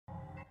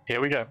Here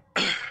we go.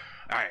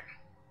 Alright.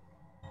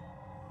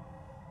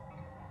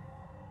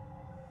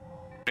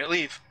 Can't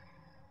leave.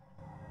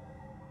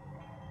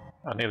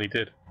 I nearly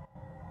did.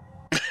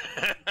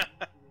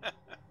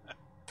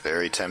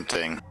 Very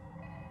tempting.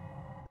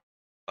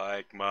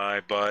 Like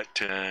my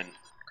button.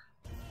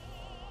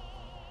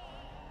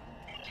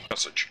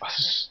 Message.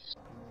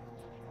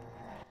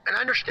 And I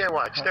understand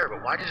why it's there,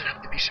 but why does it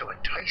have to be so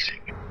enticing?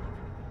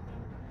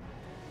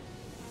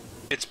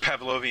 It's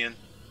Pavlovian.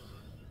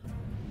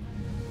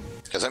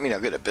 Does that mean I'll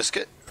get a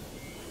biscuit?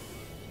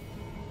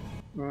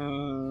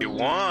 You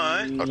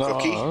want? A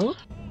cookie? No.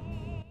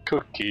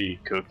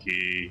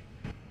 Cookie.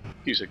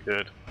 These are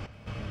good.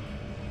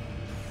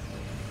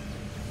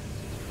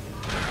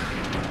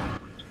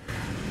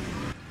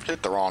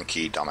 Hit the wrong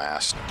key,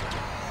 dumbass.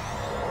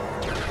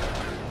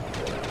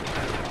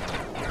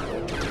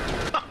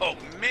 Oh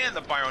man,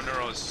 the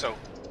Bioneural is so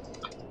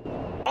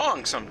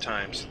wrong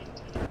sometimes.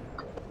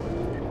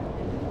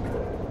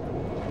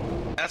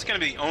 That's gonna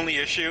be the only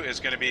issue, is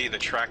gonna be the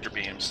tractor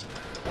beams.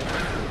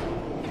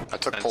 I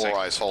took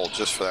polarized hold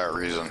just for that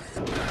reason.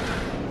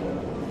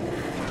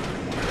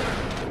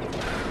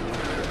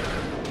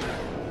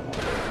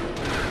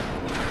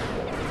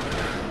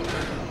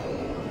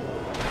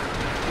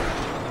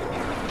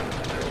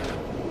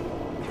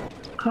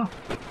 Huh.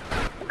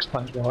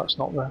 Explains why that's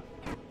not there.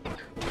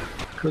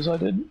 Because I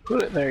didn't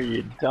put it there,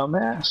 you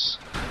dumbass.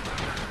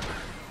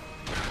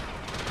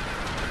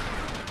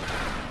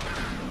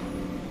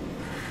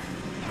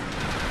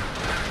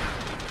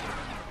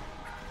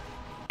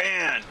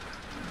 Man!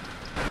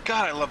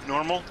 God, I love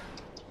normal.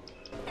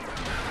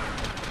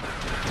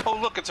 Oh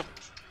look, it's a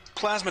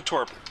plasma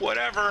torp.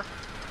 Whatever.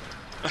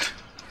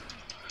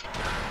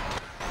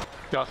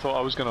 Yeah, I thought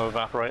I was going to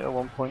evaporate at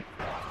one point.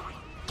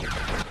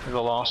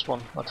 The last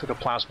one, I took a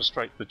plasma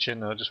straight to the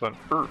chin and I just went.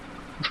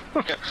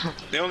 Yeah,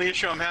 the only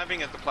issue I'm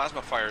having is the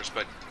plasma fires,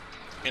 but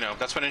you know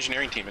that's what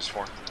engineering team is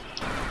for.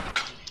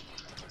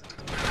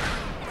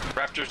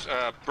 Raptors,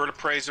 bird of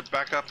preys are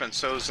back up, and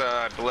so's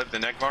I believe the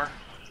Negvar.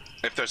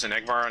 If there's an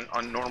Negvar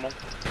on normal,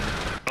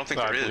 I don't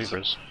think there is.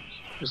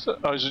 Is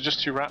it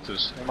just two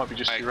raptors? It might be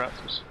just two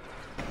raptors.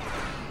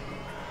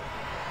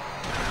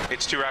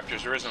 It's two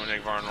raptors. There is no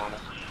Negvar on normal.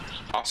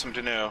 Awesome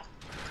to know.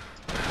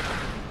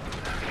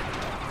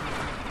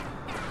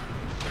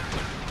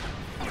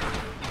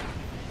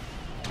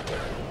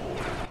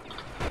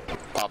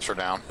 Pops are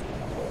down.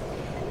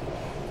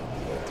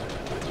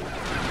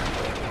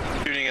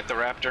 Shooting at the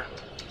raptor.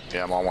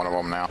 Yeah, I'm on one of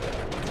them now.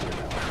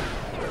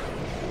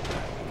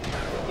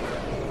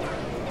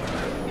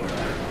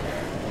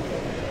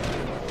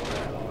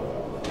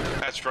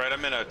 That's right,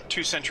 I'm in a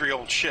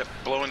 2-century-old ship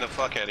blowing the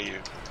fuck out of you,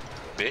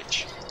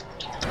 bitch.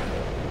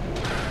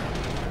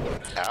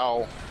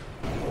 Ow.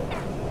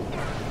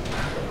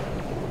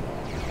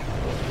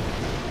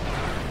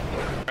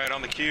 Right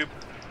on the cube.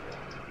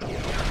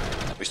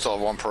 We still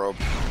have one probe.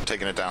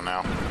 Taking it down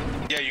now.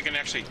 Yeah, you can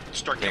actually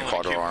start killing the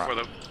Quadro cube on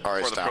before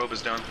it. the down. probe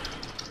is done.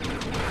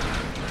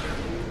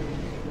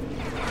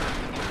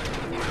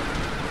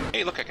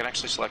 Hey, look, I can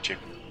actually select you.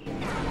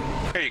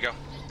 There you go.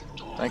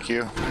 Thank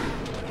you.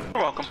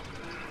 You're welcome.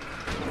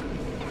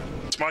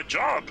 It's my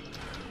job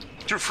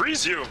to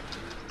freeze you.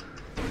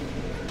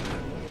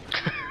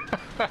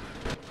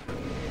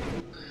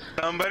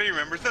 Somebody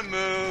remembers the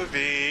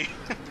movie.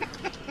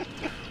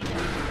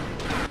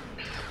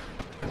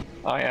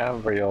 I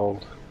am very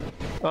old.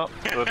 Oh,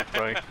 good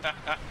break.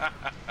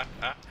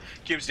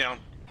 Cube's down.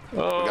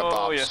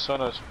 Oh, yes, I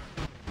know.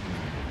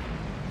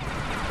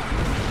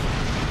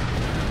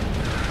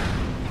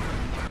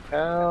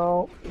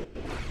 Help.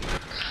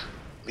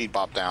 Lead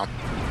Bop down.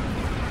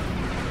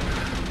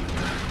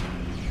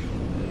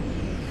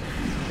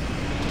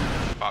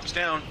 Bob's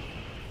down.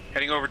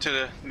 Heading over to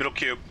the middle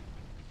cube.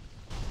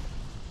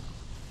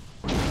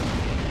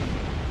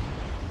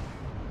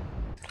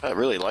 I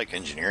really like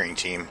engineering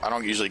team. I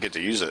don't usually get to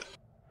use it.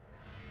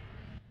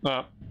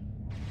 No.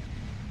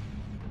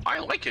 I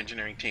like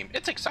engineering team.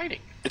 It's exciting.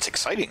 It's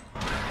exciting.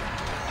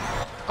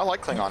 I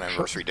like Klingon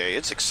Anniversary Day.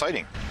 It's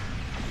exciting.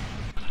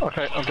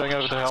 Okay, I'm going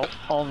over to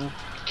help on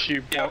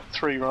cube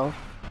 3 roll.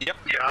 Yep.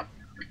 Yeah.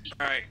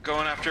 Alright,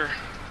 going after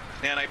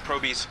nanite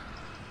probies.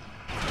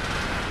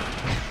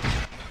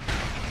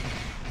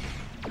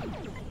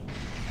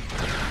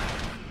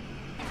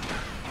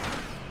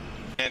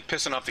 And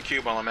pissing off the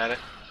cube while I'm at it.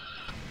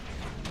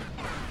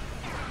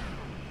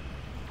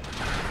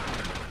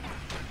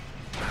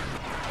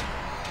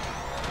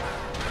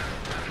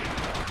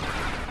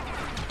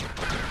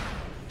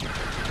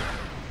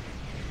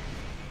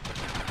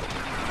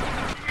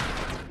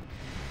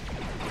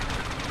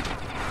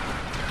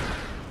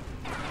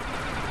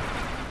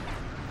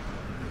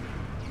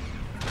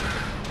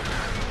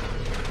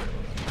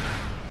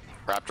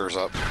 Raptors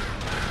up.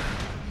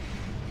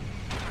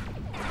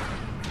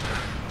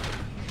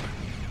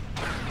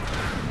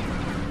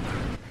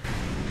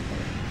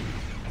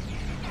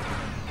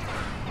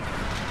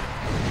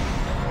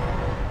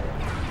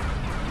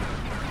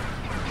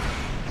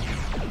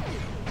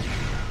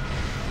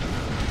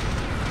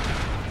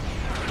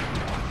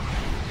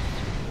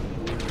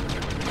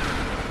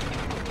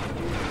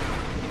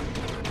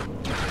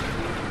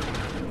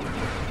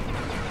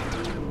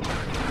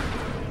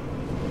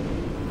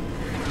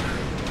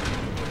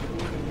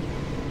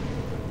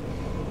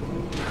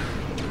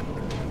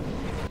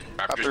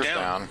 Raptors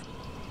down.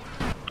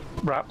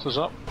 Raptors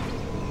up.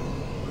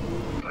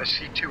 I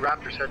see 2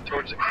 raptors head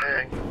towards the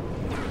Kang.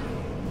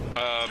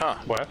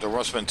 Where? There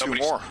must have been 2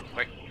 more.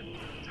 Wait,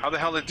 how the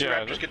hell did 2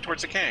 Yeah, raptors get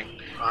towards the Kang?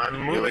 I'm Yeah,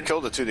 we moving.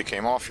 killed the 2 that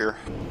came off here.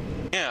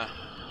 Yeah.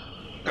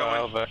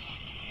 Well, Going. they're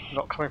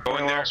not coming from Going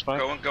anywhere there. else,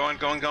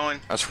 mate. Going.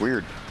 That's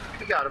weird.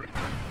 We got him.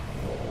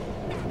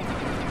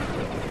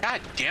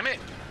 God damn it!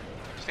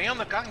 Stay on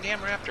the goddamn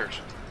raptors.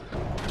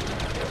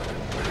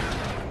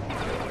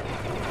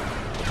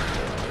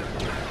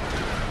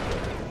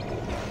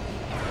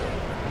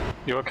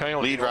 You okay?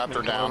 Or Lead do you want me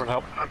raptor to come over down. and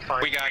help? I'm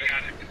fine. We got it.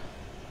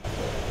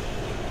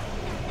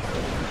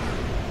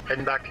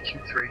 Heading back to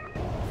Q3.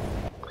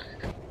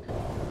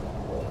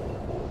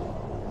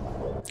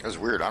 It was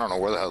weird. I don't know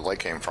where the hell the light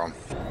came from.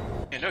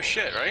 Yeah, no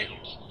shit, right?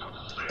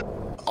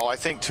 Oh, I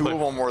think 2 of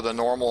them were the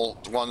normal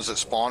ones that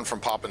spawn from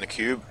popping the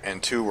cube,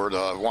 and 2 were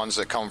the ones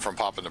that come from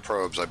popping the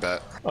probes, I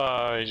bet.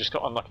 You just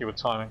got unlucky with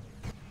timing.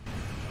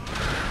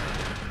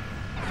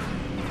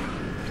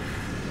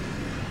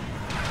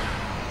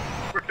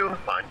 We're doing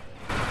fine.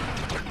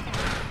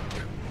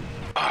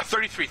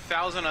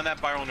 33,000 on that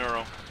viral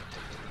neuro.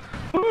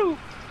 Woo!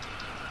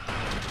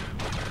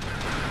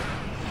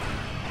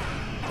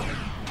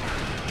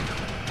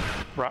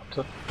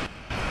 Raptor.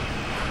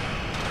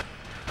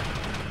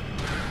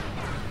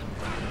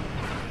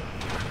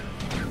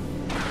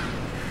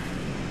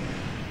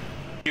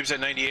 Cube's at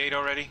 98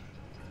 already.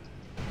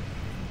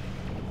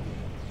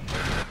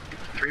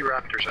 3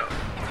 raptors out.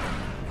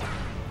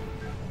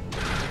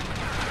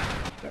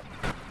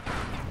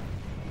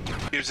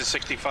 Cube's at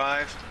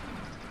 65.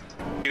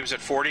 Cube's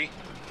at 40.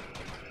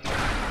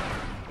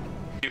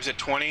 Cube's at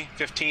 20,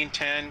 15,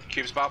 10.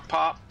 Cube's about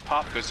pop.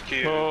 Pop goes the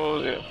cube.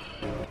 Oh, yeah.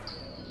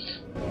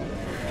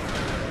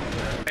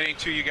 Heading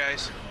to you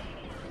guys.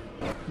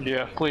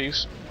 Yeah,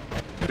 please.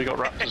 We got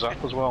raptors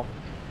up as well.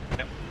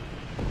 Yep.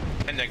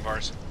 And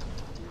Negvars.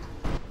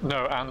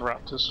 No, and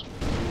raptors.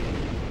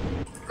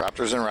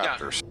 Raptors and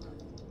raptors.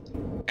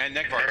 And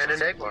Negvars. And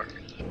an egg mark.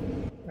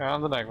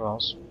 And the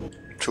Negvars.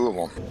 2 of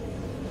them.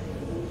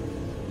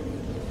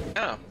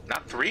 No,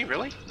 not 3,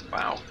 really?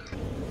 Wow.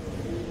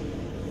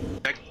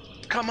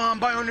 Come on,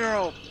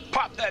 Bioneural!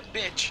 Pop that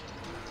bitch!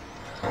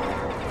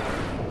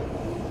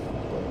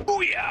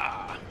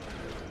 Booyah!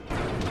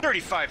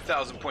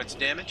 35,000 points of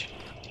damage.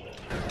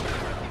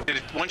 Did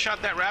it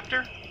one-shot that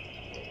raptor?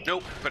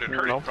 Nope, but it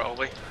hurt Nope. it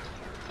probably.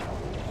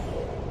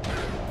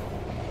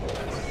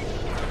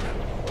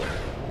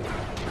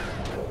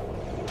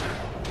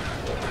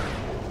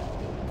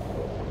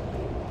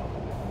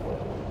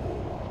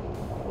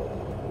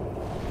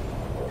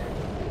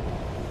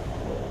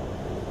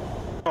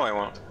 Oh, I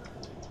won't.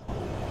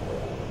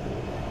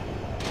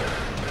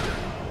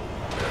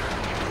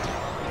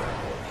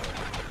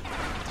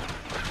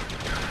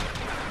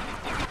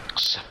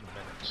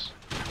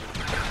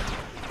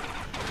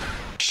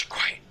 Shh,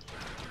 quiet.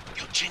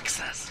 You'll jinx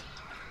us.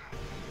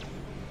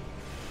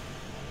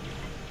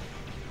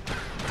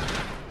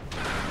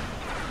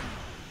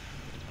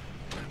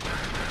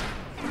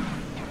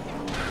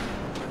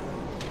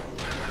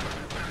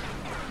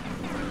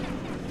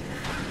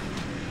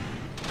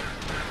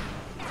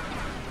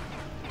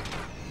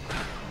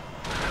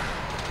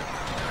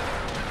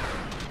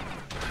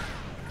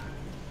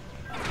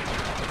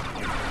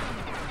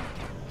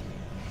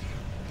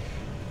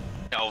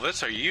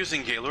 Elvis, are you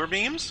using Gaylor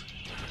beams?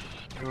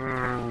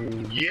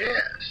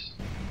 Yes.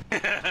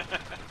 I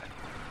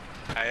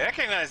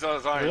recognize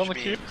those Are we orange on the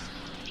beams. cube?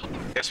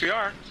 Yes, we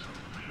are.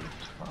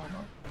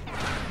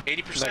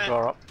 80%,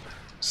 Negvar up.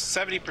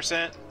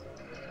 70%,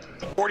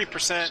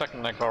 40%.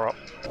 Second Negvar up.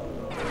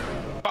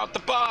 About the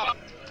pop.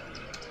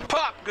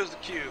 Pop goes the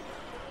cube.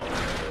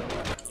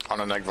 On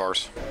the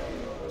Negvars.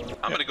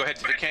 I'm gonna go ahead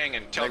to the Kang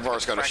and tell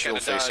Negvar's got a crack shield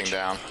out of dodge. facing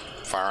down.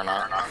 Firing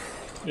out.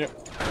 Yep.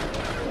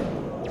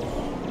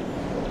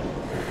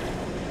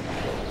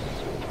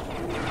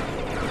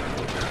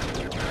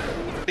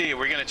 See,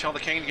 we're gonna tell the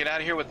Kang to get out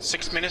of here with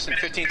 6 minutes and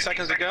 15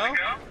 seconds to go?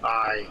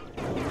 Aye.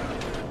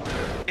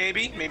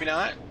 Maybe, maybe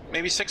not.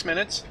 Maybe 6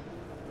 minutes.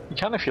 You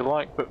can if you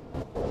like, but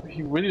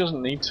he really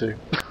doesn't need to.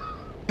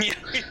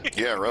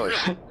 Yeah, really.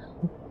 I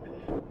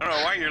don't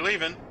know why you're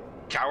leaving,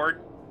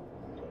 coward.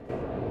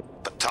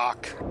 The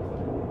talk.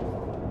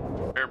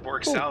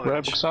 Airborg Oh, salvage.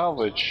 Rebel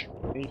salvage.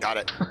 Got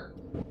it.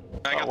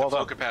 I got well the flow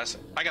done.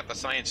 capacity. I got the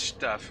science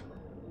stuff.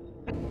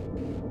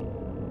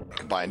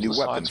 Buy a new The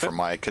weapon science for bit.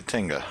 my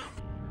Katinga.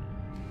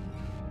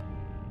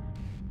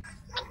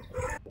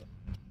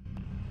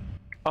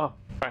 Oh,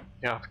 right.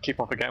 Yeah, keep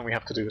on forgetting we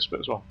have to do this bit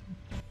as well.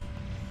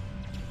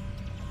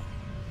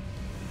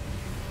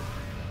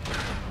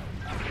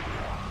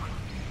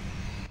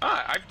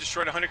 I've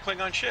destroyed 100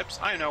 Klingon ships.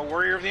 I am now a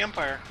warrior of the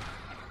Empire.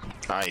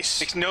 Nice.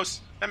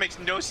 That makes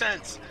no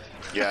sense.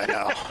 Yeah, I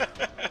know.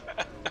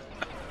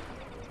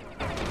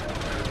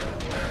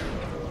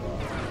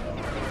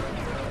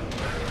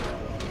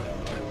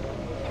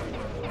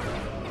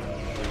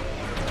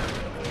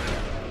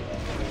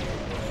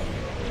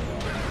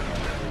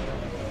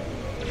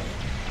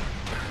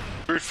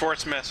 Brute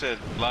force method,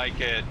 like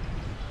it.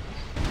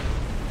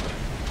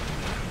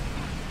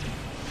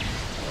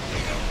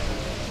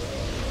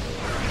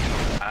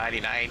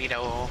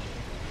 99.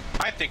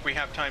 I think we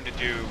have time to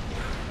do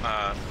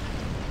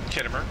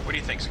Kittimer. What do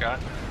you think, Scott?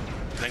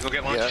 Then go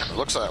get lunch? Yeah, it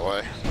looks that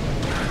way.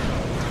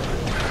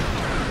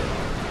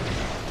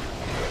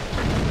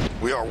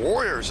 We are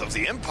warriors of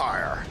the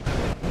Empire.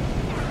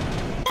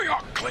 We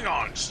are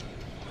Klingons.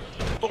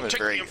 We'll take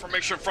very- the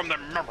information from their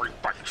memory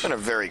banks. I'm in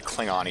a very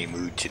Klingon-y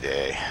mood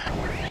today.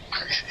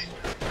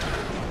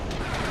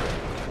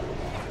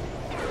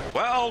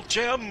 Well,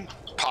 Jim,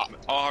 Pop.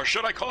 or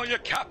should I call you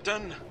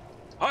Captain?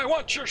 I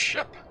want your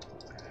ship.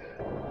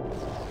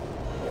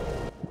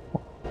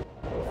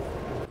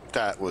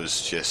 That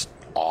was just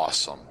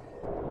awesome.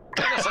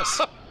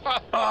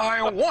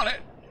 I want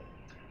it.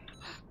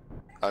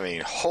 I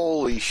mean,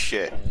 holy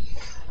shit.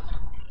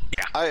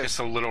 Yeah, it's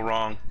a little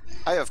wrong.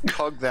 I have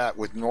cugged that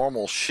with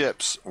normal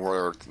ships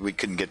where we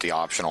couldn't get the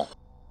optional.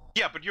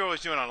 Yeah, but you're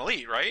always doing it on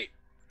Elite, right?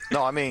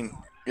 No, I mean,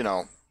 you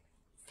know,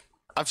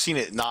 I've seen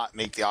it not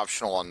make the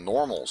optional on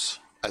normals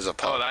as a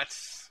pug. Oh,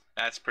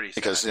 that's pretty sad.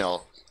 Because, you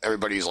know,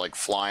 everybody's like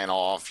flying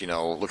off, you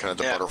know, looking at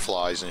the Yeah.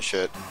 butterflies and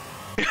shit.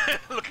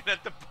 Looking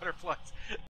at the butterflies.